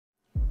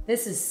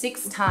This is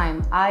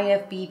six-time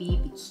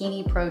IFBB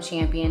Bikini Pro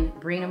Champion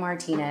Brina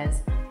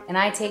Martinez, and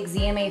I take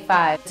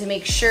ZMA5 to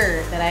make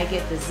sure that I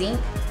get the zinc,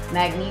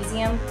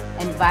 magnesium,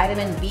 and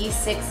vitamin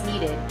B6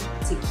 needed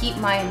to keep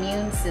my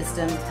immune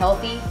system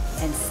healthy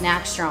and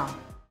snack strong.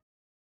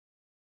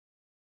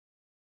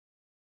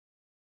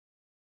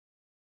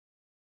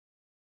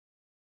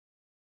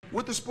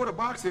 With the sport of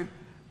boxing,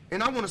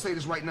 and I want to say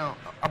this right now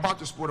about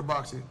the sport of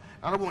boxing,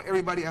 I don't want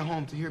everybody at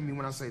home to hear me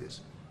when I say this.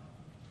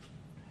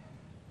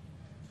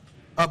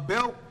 A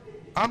belt,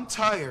 I'm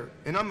tired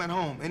and I'm at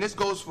home, and this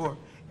goes for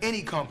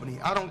any company.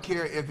 I don't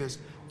care if it's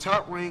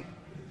Top Rank,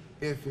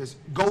 if it's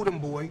Golden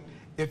Boy,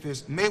 if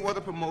it's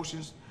Mayweather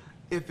Promotions,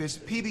 if it's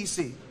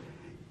PBC.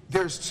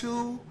 There's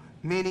too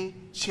many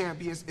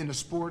champions in the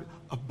sport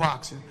of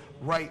boxing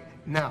right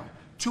now.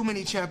 Too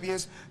many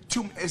champions.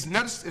 It's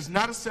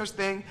not a such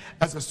thing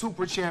as a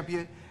super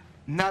champion,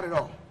 not at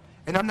all.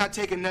 And I'm not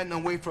taking nothing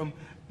away from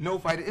no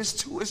fighter. It's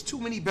too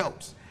many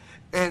belts.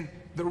 And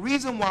the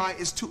reason why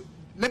is too.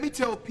 Let me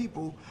tell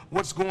people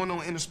what's going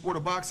on in the sport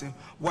of boxing,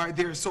 why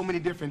there are so many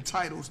different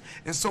titles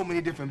and so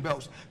many different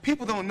belts.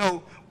 People don't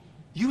know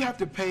you have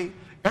to pay,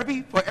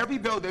 for every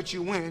belt that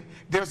you win,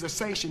 there's a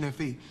sanctioning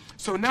fee.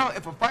 So now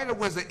if a fighter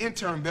wins an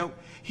interim belt,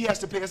 he has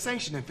to pay a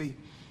sanctioning fee.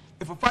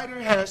 If a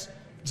fighter has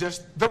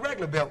just the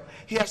regular belt,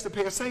 he has to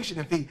pay a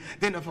sanctioning fee.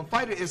 Then if a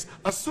fighter is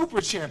a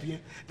super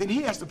champion, then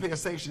he has to pay a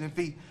sanctioning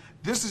fee.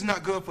 This is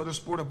not good for the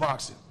sport of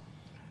boxing.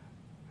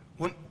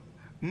 When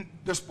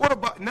the sport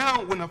of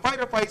now, when a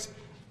fighter fights,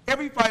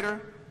 every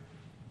fighter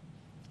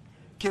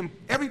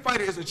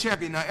is a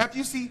champion. Now, after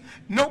you see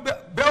no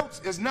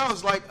belts is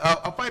like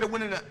a fighter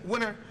winning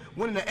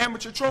the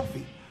amateur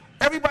trophy.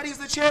 Everybody is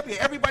the champion.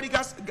 Everybody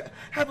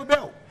have a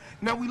belt.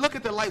 Now we look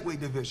at the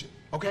lightweight division,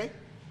 okay?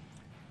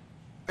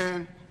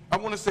 And I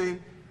want to say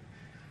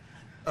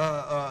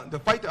the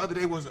fight the other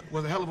day was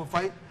a hell of a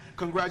fight.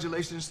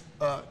 Congratulations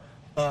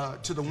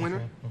to the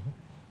winner.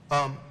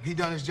 He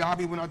done his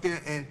job. He went out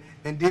there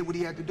and did what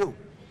he had to do.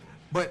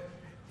 But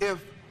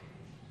if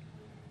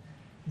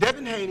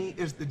Devin Haney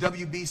is the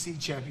WBC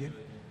champion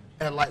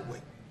at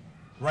lightweight,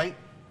 right?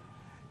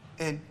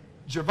 And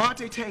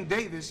Gervonta Tank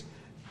Davis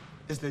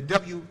is the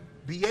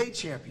WBA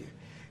champion.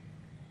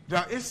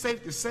 Now, it's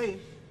safe to say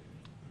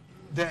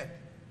that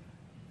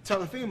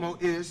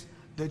Talifimo is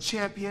the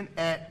champion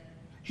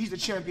he's the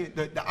champion,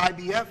 the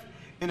IBF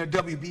and the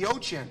WBO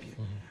champion.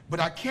 But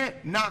I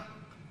can't knock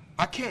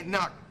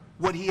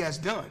what he has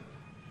done,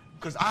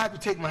 because I have to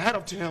take my hat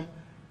off to him,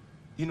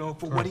 you know,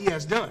 for what he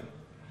has done.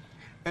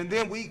 And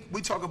then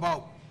we talk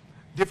about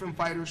different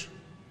fighters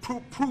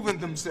proving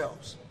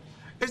themselves.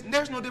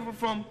 There's no different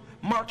from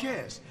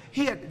Marquez.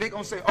 They're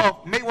gonna say,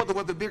 oh, Mayweather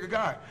was the bigger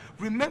guy.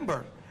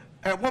 Remember,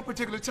 at one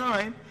particular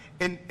time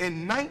in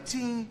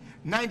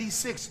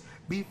 1996,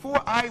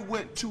 before I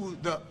went to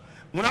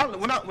when I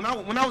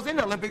was in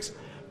the Olympics,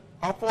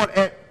 I fought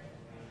at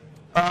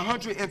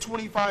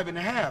 125 and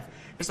a half.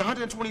 It's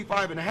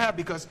 125 and a half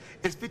because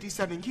it's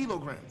 57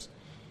 kilograms.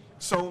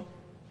 So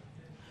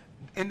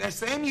in that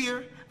same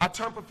year, I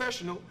turned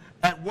professional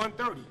at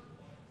 130.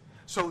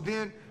 So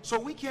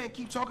we can't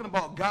keep talking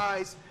about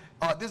guys,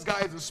 this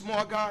guy is a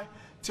small guy.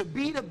 To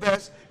be the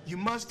best, you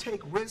must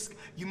take risks,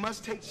 you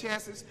must take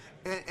chances,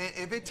 and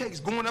if it takes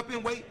going up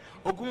in weight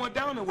or going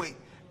down in weight,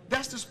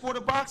 that's the sport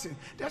of boxing.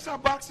 That's how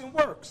boxing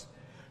works.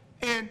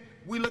 And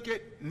we look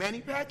at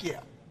Manny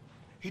Pacquiao.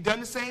 He done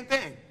the same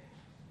thing.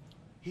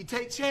 He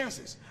takes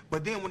chances,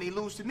 but then when he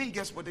loses to me,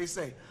 guess what they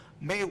say?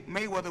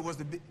 Mayweather was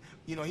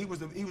he was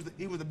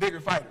the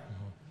bigger fighter.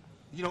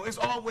 You know, it's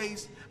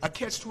always a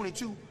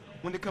catch-22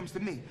 when it comes to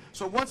me.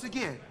 So once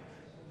again,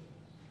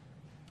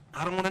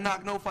 I don't want to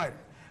knock no fighter,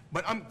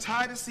 but I'm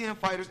tired of seeing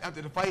fighters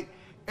after the fight.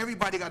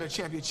 Everybody got a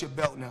championship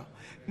belt now.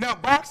 Now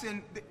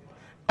boxing,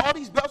 all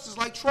these belts is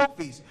like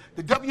trophies.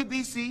 The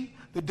WBC,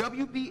 the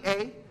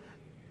WBA,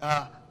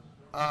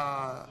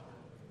 the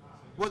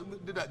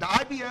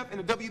IBF and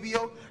the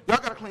WBO, y'all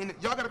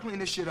gotta clean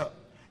this shit up.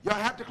 Y'all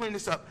have to clean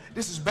this up.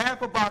 This is bad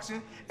for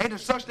boxing. Ain't there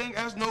such thing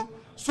as no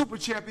super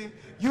champion.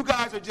 You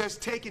guys are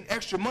just taking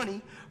extra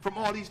money from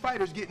all these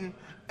fighters, getting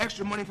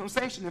extra money from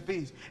sanctioning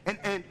fees.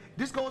 And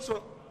this goes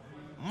for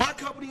my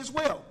company as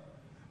well.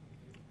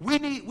 We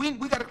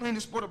gotta clean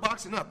this sport of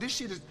boxing up. This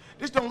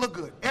don't look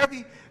good.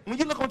 When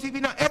you look on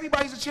TV now,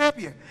 everybody's a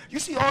champion. You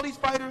see all these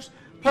fighters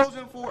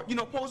posing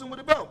with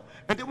a belt.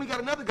 And then we got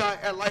another guy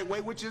at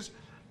lightweight, which is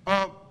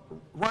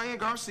Ryan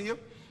Garcia.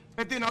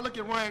 And then I look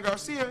at Ryan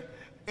Garcia,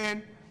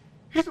 and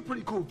he's a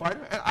pretty cool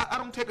fighter, and I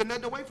don't take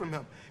nothing away from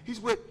him. He's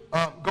with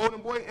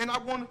Golden Boy, and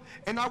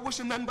I wish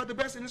him nothing but the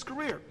best in his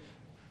career.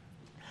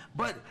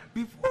 But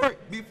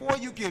before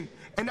you can,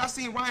 and I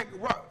seen Ryan,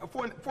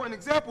 for an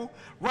example,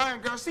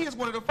 Ryan Garcia is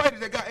one of the fighters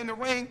that got in the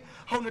ring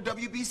holding a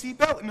WBC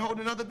belt and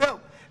holding another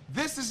belt.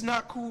 This is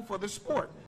not cool for the sport.